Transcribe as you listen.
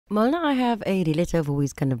Well, I have a relative who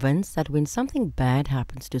is convinced that when something bad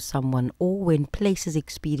happens to someone or when places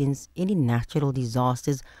experience any natural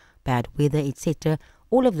disasters, bad weather, etc.,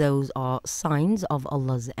 all of those are signs of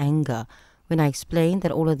Allah's anger. When I explained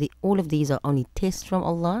that all of these are only tests from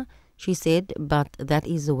Allah, she said, but that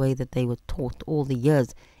is the way that they were taught all the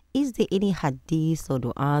years. Is there any hadith or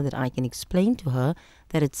dua that I can explain to her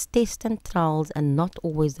that it's tests and trials and not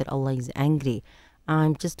always that Allah is angry?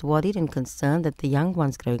 I'm just worried and concerned that the young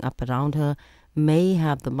ones growing up around her may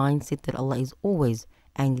have the mindset that Allah is always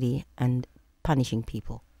angry and punishing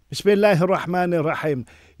people. Bismillahir Rahmanir Rahim.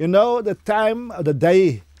 You know, the time of the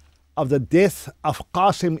day of the death of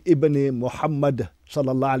Qasim ibn Muhammad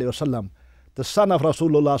sallallahu alaihi wasallam, the son of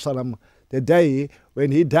Rasulullah sallam, the day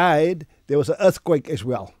when he died, there was an earthquake as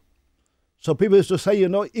well. So people used to say, you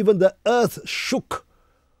know, even the earth shook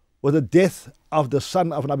with the death of the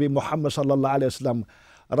son of Nabi Muhammad sallallahu alaihi wasallam.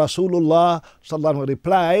 Rasulullah sallallahu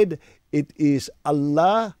replied, "It is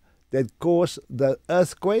Allah that caused the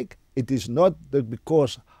earthquake. It is not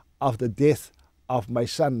because of the death of my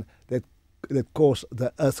son that caused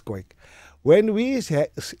the earthquake." When we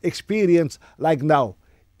experience, like now,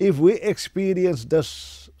 if we experience the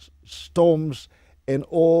storms and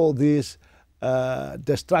all these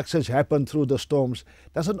destructions happen through the storms,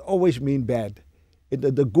 doesn't always mean bad.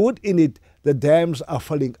 The good in it, the dams are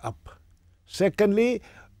filling up. Secondly,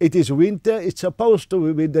 it is winter. It's supposed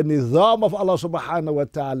to be the nizam of Allah subhanahu wa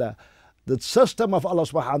ta'ala, the system of Allah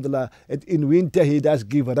subhanahu wa ta'ala. And in winter, He does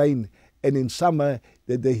give rain. And in summer,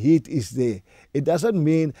 that the heat is there. It doesn't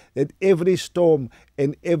mean that every storm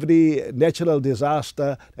and every natural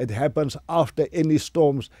disaster that happens after any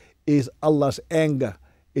storms is Allah's anger.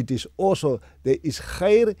 It is also, there is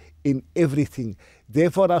khair in everything.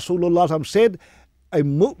 Therefore, Rasulullah said, a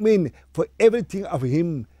mu'min, for everything of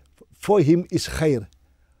him, for him is khair.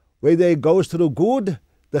 Whether he goes through good,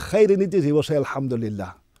 the khair in it is, he will say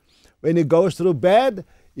Alhamdulillah. When he goes through bad,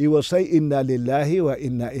 he will say Inna lillahi wa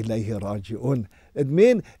inna ilayhi raji'un. It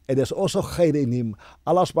means it is also khair in him.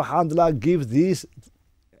 Allah subhanahu wa ta'ala gives these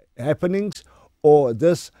happenings or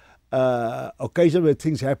this occasion where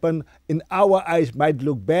things happen, in our eyes might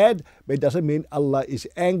look bad, but it doesn't mean Allah is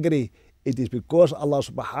angry. It is because Allah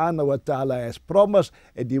subhanahu wa ta'ala has promised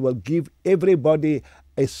and He will give everybody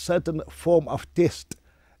a certain form of test.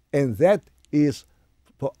 And that is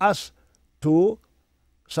for us to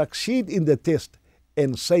succeed in the test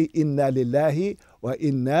and say Inna lillahi wa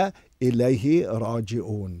inna ilayhi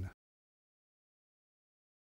raji'un.